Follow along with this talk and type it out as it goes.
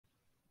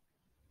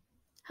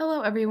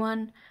Hello,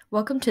 everyone.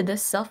 Welcome to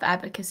this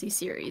self-advocacy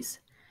series.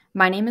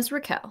 My name is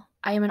Raquel.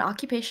 I am an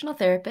occupational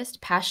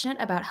therapist passionate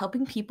about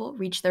helping people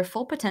reach their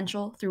full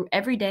potential through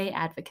everyday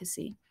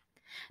advocacy.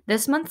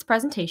 This month's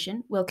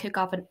presentation will kick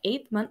off an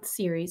 8-month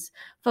series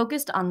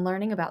focused on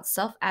learning about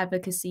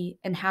self-advocacy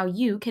and how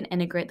you can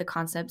integrate the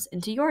concepts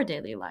into your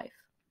daily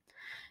life.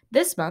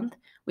 This month,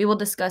 we will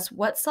discuss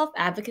what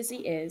self-advocacy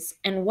is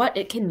and what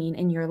it can mean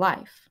in your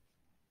life.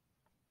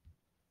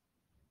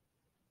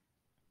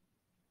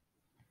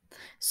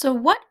 So,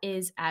 what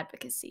is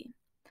advocacy?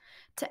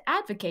 To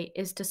advocate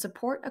is to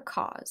support a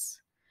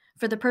cause.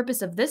 For the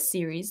purpose of this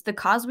series, the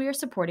cause we are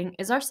supporting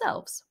is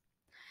ourselves.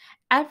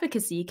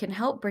 Advocacy can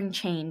help bring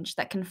change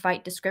that can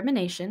fight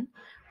discrimination,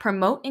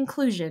 promote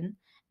inclusion,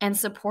 and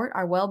support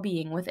our well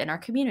being within our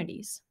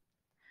communities.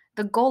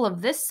 The goal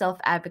of this self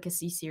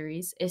advocacy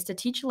series is to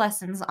teach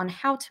lessons on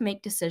how to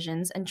make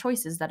decisions and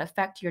choices that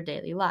affect your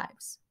daily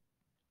lives.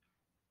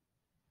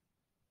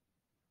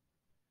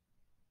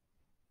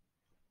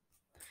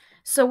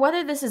 So,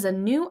 whether this is a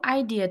new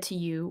idea to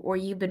you or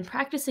you've been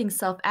practicing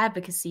self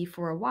advocacy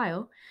for a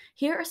while,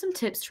 here are some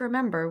tips to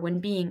remember when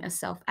being a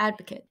self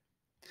advocate.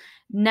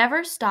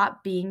 Never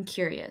stop being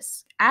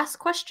curious. Ask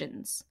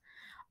questions.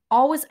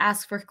 Always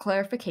ask for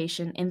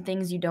clarification in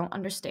things you don't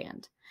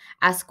understand.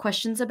 Ask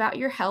questions about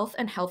your health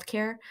and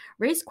healthcare,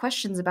 raise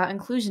questions about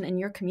inclusion in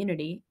your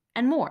community,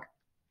 and more.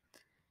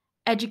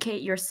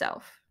 Educate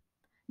yourself.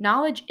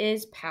 Knowledge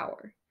is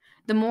power.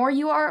 The more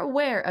you are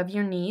aware of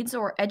your needs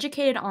or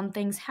educated on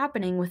things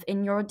happening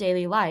within your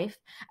daily life,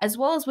 as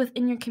well as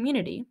within your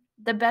community,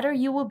 the better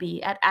you will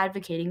be at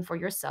advocating for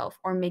yourself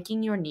or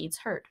making your needs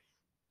heard.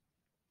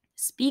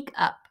 Speak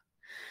up.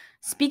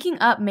 Speaking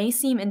up may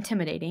seem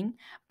intimidating,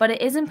 but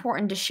it is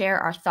important to share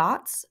our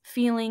thoughts,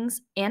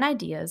 feelings, and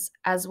ideas,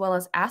 as well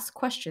as ask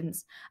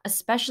questions,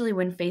 especially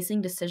when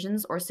facing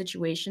decisions or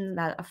situations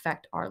that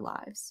affect our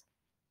lives.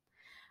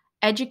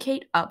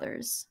 Educate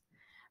others.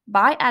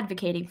 By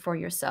advocating for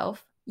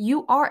yourself,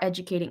 you are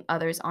educating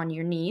others on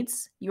your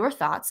needs, your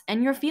thoughts,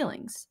 and your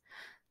feelings.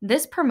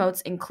 This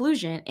promotes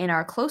inclusion in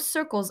our close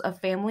circles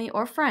of family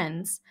or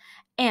friends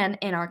and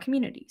in our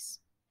communities.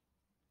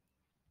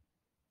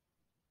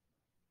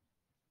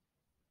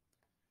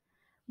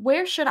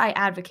 Where should I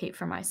advocate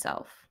for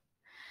myself?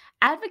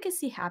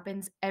 Advocacy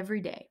happens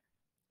every day.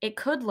 It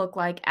could look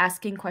like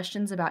asking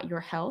questions about your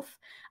health,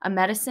 a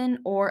medicine,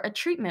 or a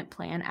treatment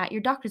plan at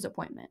your doctor's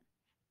appointment.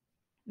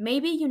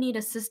 Maybe you need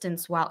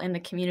assistance while in the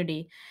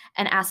community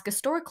and ask a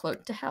store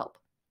clerk to help.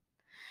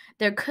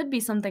 There could be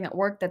something at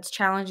work that's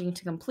challenging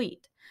to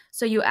complete,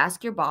 so you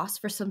ask your boss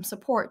for some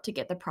support to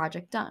get the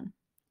project done.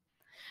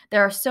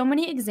 There are so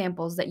many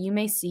examples that you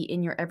may see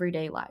in your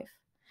everyday life.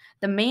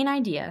 The main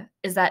idea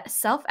is that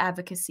self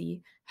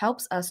advocacy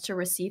helps us to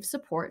receive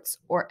supports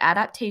or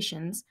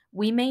adaptations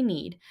we may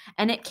need,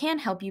 and it can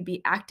help you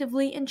be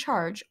actively in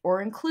charge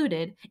or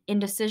included in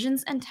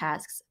decisions and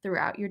tasks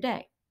throughout your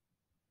day.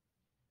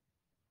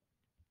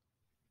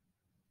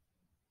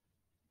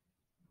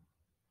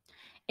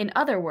 In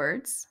other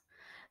words,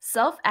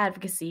 self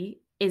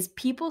advocacy is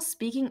people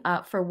speaking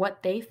up for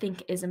what they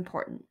think is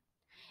important.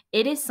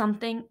 It is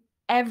something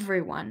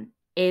everyone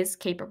is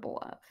capable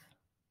of.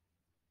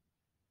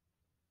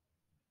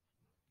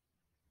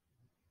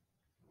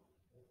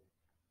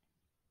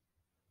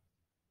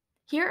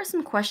 Here are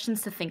some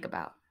questions to think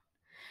about.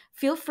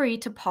 Feel free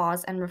to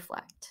pause and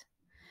reflect.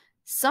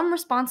 Some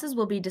responses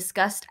will be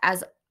discussed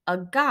as a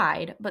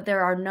guide, but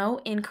there are no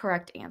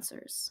incorrect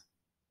answers.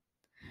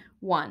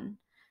 1.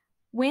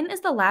 When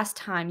is the last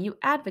time you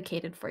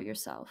advocated for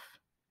yourself?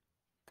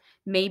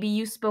 Maybe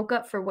you spoke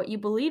up for what you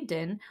believed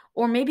in,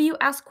 or maybe you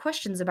asked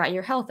questions about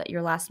your health at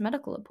your last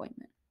medical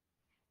appointment.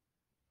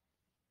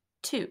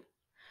 2.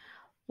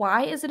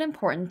 Why is it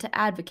important to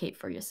advocate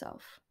for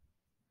yourself?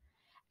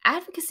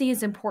 Advocacy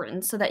is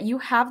important so that you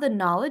have the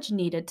knowledge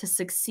needed to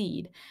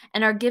succeed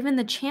and are given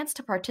the chance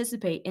to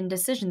participate in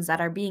decisions that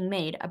are being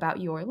made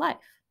about your life.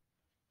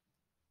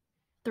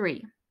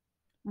 3.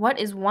 What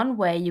is one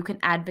way you can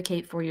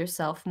advocate for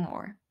yourself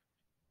more?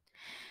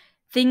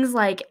 Things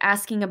like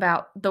asking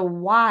about the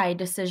why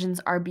decisions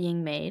are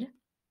being made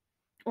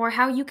or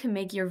how you can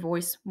make your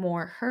voice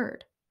more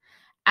heard.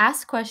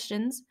 Ask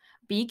questions,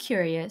 be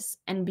curious,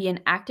 and be an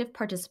active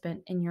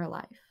participant in your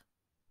life.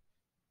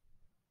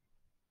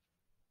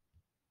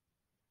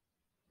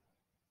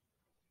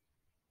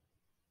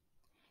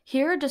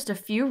 Here are just a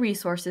few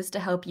resources to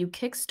help you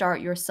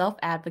kickstart your self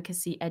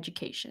advocacy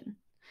education.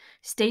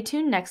 Stay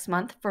tuned next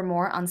month for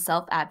more on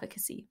self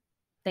advocacy.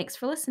 Thanks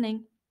for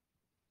listening.